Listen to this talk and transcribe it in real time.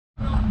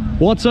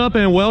What's up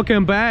and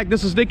welcome back.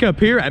 This is Nick up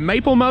here at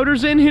Maple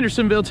Motors in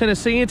Hendersonville,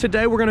 Tennessee, and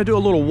today we're going to do a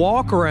little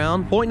walk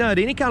around pointing out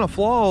any kind of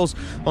flaws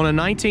on a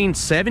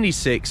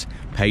 1976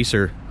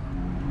 Pacer.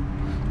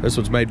 This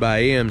one's made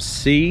by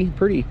AMC.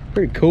 Pretty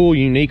cool,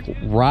 unique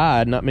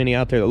ride. Not many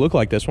out there that look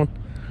like this one.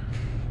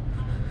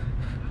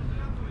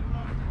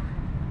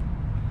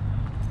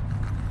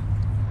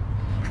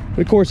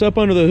 Of course, up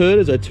under the hood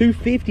is a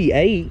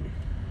 258.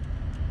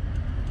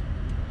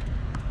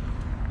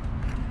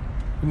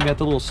 We got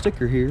the little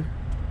sticker here.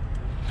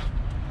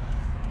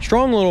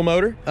 Strong little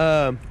motor.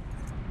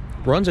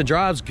 Runs and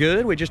drives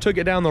good. We just took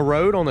it down the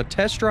road on a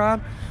test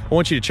drive. I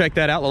want you to check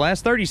that out the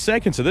last 30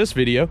 seconds of this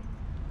video.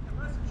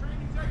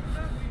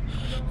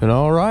 And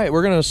all right,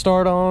 we're gonna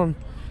start on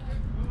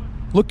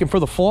looking for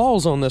the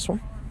flaws on this one.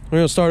 We're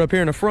gonna start up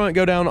here in the front,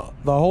 go down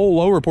the whole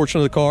lower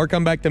portion of the car,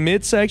 come back to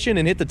midsection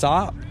and hit the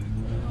top.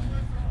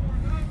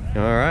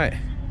 All right.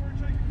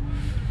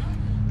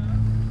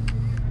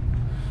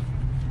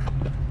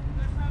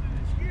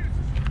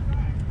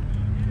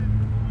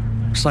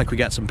 Looks like we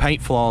got some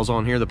paint flaws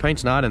on here. The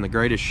paint's not in the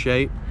greatest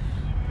shape.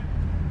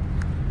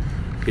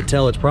 You can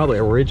tell it's probably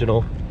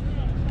original.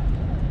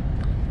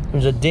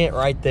 There's a dent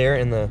right there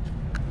in the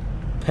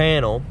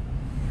panel.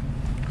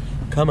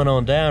 Coming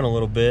on down a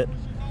little bit.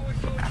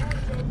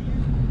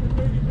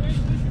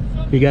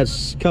 You got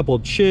a couple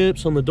of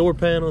chips on the door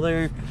panel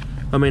there.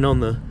 I mean on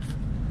the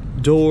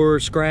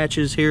door,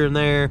 scratches here and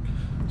there.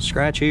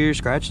 Scratch here,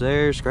 scratch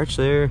there, scratch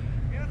there.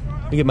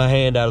 Let me get my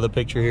hand out of the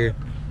picture here.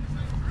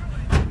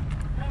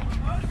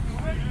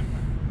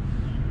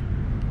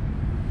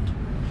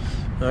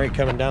 All right,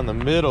 coming down the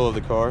middle of the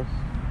car.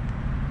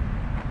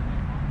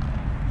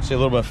 See a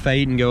little bit of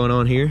fading going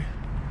on here.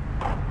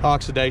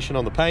 Oxidation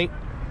on the paint.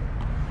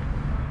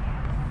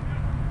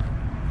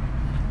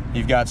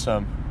 You've got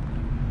some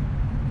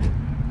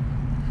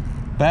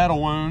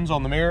battle wounds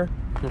on the mirror.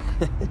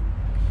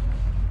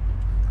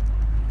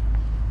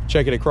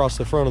 Check it across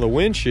the front of the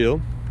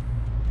windshield.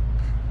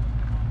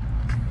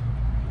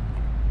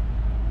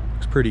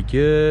 Looks pretty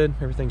good.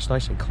 Everything's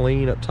nice and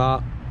clean up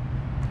top.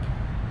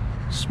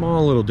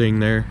 Small little ding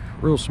there,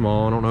 real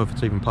small. I don't know if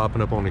it's even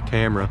popping up on the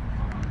camera.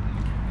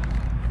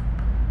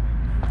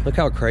 Look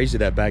how crazy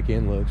that back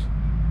end looks.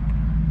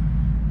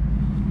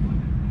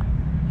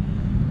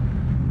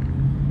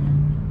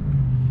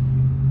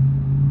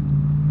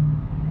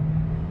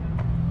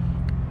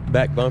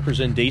 Back bumper's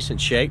in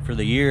decent shape for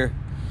the year.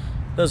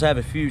 Does have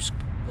a few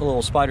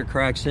little spider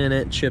cracks in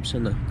it, chips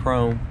in the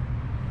chrome.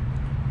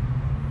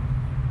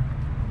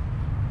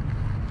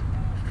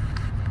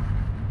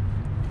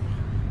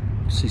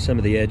 See some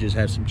of the edges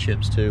have some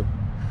chips too.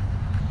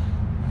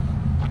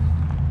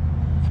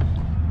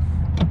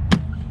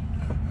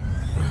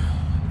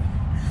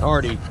 I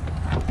already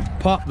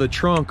popped the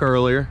trunk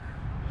earlier.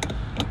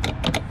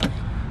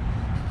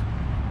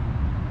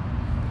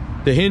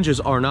 The hinges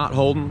are not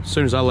holding. As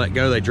soon as I let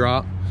go, they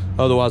drop.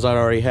 Otherwise, I'd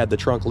already had the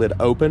trunk lid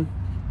open.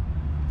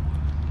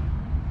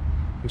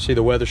 You can see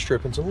the weather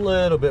stripping's a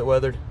little bit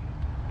weathered,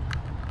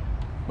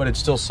 but it's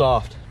still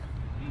soft.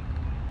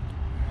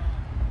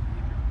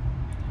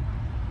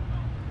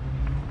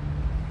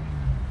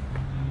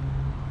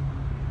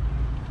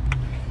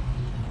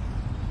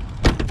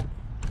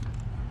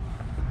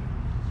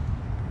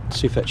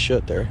 See if that's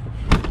shut there.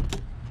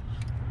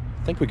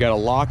 I think we gotta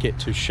lock it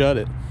to shut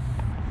it.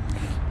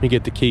 Let me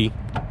get the key.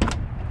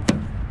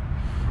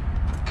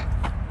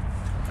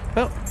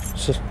 Oh,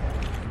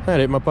 that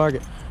hit my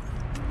pocket.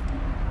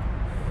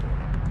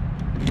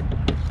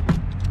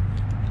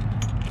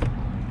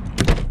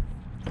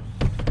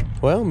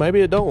 Well,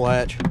 maybe it don't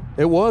latch.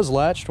 It was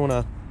latched when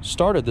I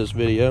started this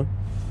video.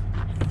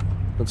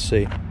 Let's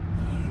see.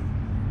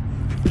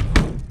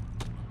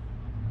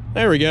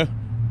 There we go.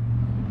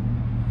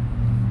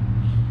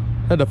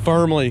 Had to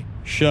firmly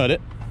shut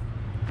it.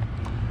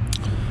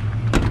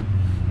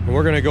 And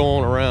we're gonna go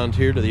on around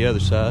here to the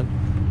other side.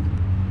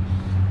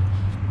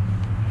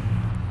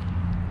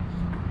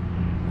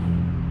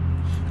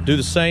 Do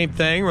the same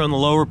thing, run the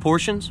lower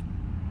portions.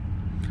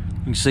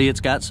 You can see it's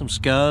got some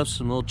scuffs,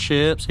 some little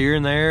chips here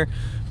and there,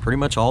 pretty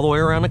much all the way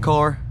around the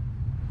car.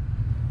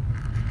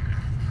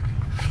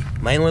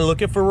 Mainly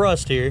looking for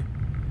rust here.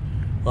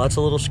 Lots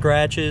of little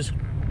scratches.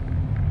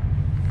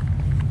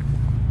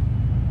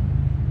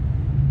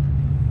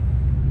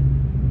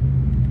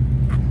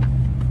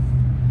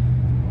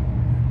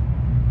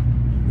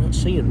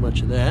 Seeing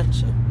much of that,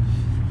 so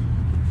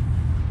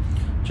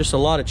just a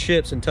lot of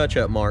chips and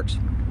touch-up marks.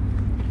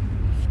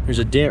 There's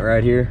a dent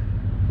right here,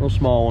 a little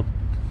small one,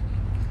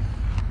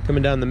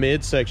 coming down the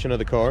mid section of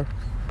the car.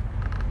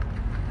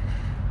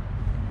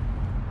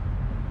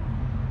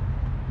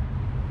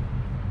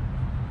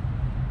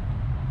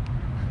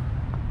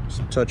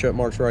 Some touch-up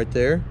marks right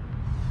there.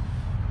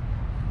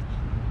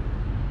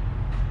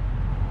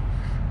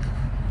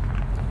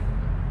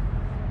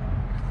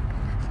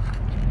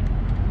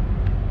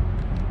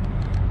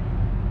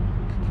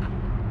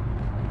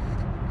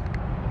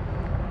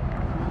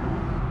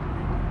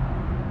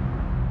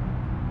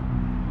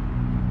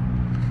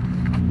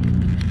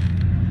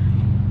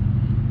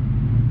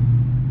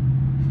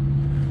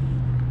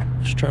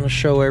 Just trying to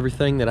show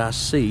everything that I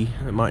see.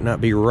 It might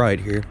not be right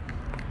here.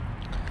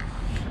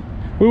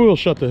 We will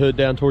shut the hood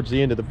down towards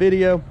the end of the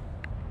video.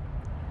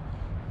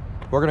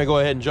 We're gonna go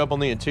ahead and jump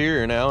on the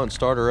interior now and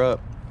start her up.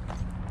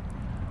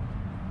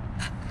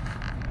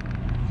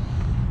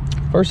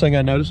 First thing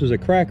I noticed is a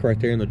crack right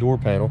there in the door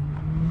panel.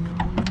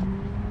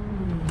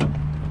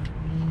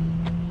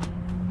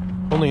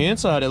 On the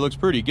inside, it looks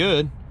pretty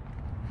good.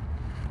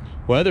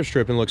 Weather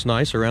stripping looks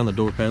nice around the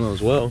door panel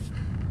as well.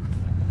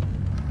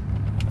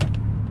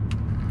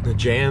 The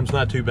jam's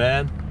not too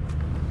bad.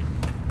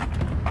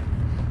 A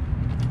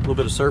little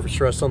bit of surface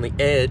rust on the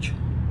edge.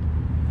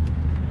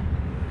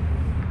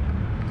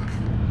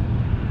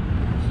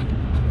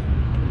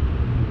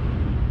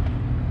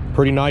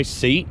 Pretty nice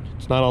seat.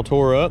 It's not all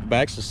tore up.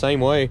 Back's the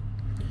same way.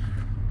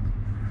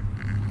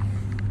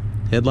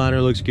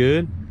 Headliner looks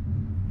good.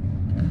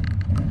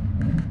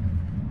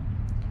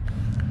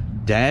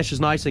 Dash is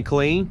nice and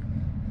clean.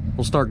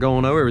 We'll start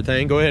going over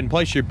everything. Go ahead and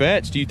place your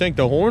bets. Do you think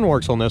the horn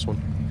works on this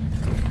one?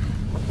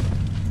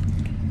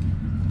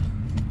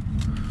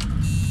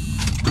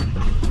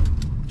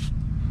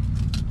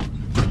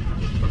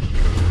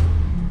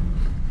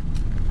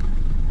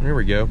 There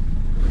we go.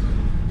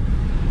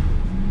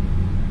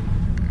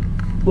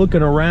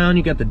 Looking around,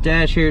 you got the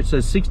dash here. It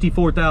says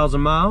 64,000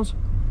 miles.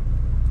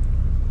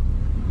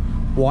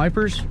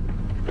 Wipers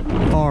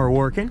are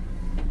working.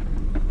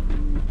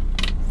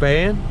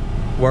 Fan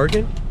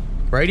working.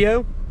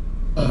 Radio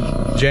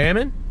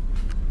jamming.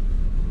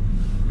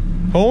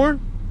 Horn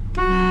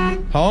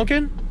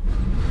honking.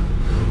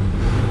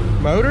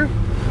 Motor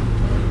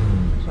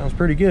sounds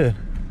pretty good.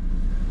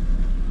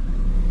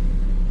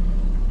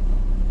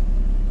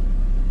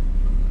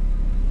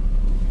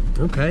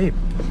 Okay.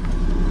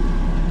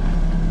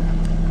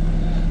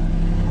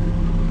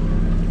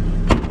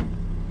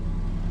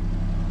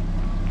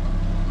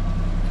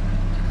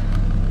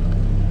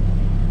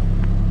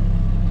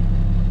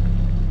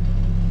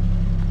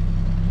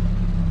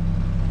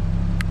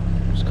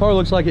 This car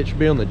looks like it should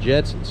be on the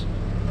Jetsons.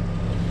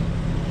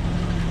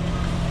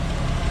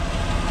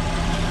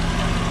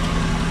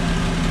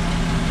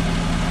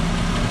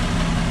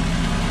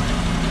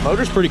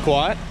 Motor's pretty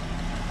quiet.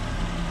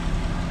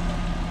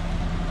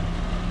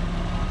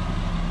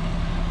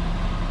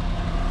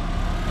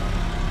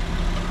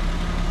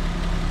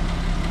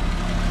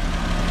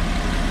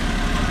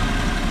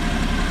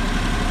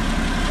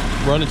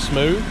 Running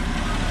smooth.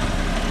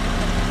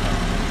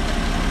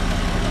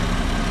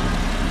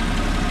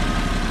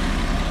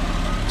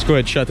 Let's go ahead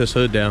and shut this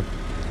hood down.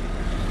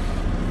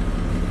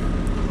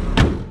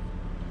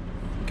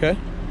 Okay.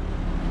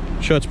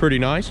 Shuts pretty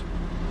nice.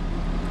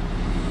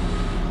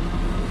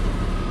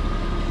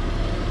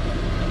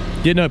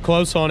 Getting up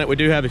close on it, we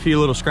do have a few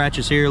little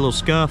scratches here, a little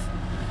scuff,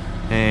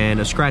 and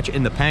a scratch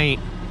in the paint.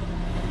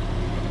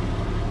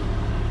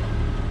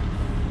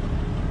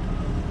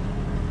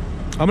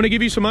 I'm gonna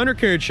give you some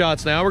undercarriage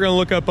shots now. We're gonna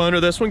look up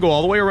under this one, go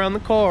all the way around the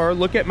car,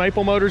 look at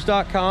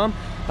maplemotors.com.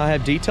 I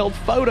have detailed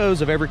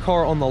photos of every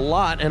car on the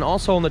lot, and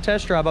also on the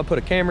test drive, I put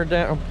a camera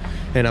down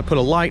and I put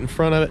a light in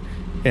front of it,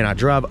 and I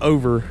drive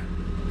over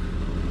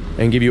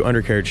and give you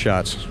undercarriage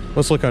shots.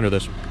 Let's look under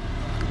this one.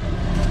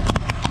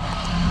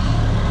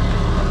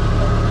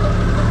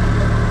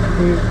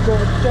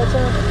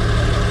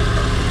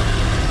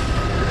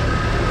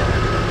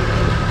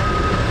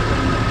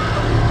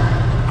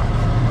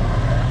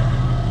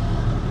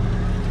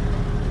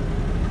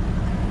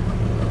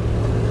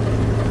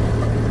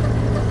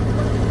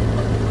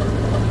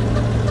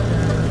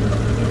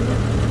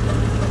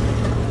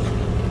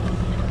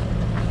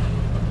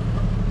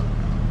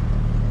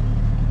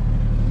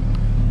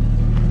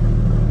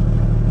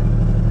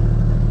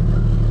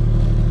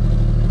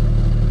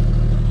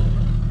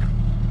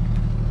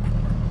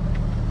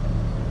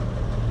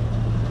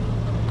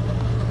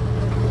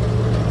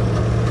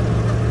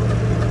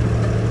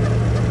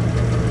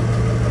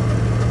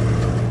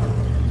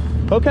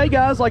 Okay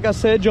guys, like I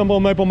said, jump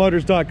on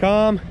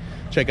maplemotors.com,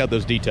 check out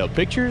those detailed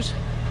pictures,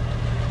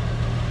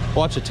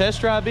 watch a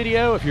test drive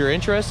video. If you're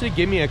interested,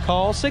 give me a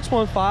call,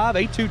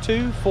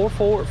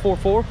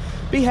 615-822-4444.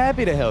 Be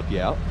happy to help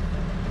you out.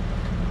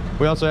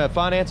 We also have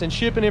finance and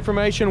shipping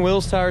information,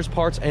 wheels, tires,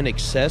 parts, and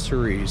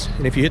accessories.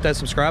 And if you hit that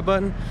subscribe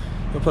button,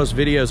 we'll post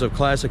videos of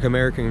classic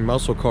American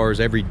muscle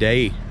cars every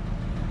day.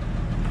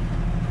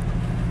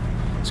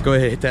 Let's go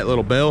ahead and hit that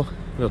little bell.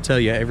 It'll tell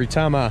you every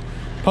time I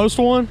post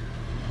one.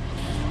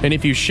 And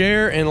if you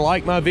share and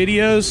like my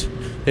videos,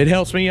 it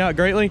helps me out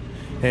greatly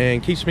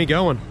and keeps me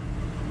going.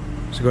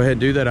 So go ahead and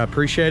do that. I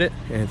appreciate it.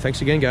 And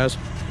thanks again, guys.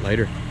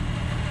 Later.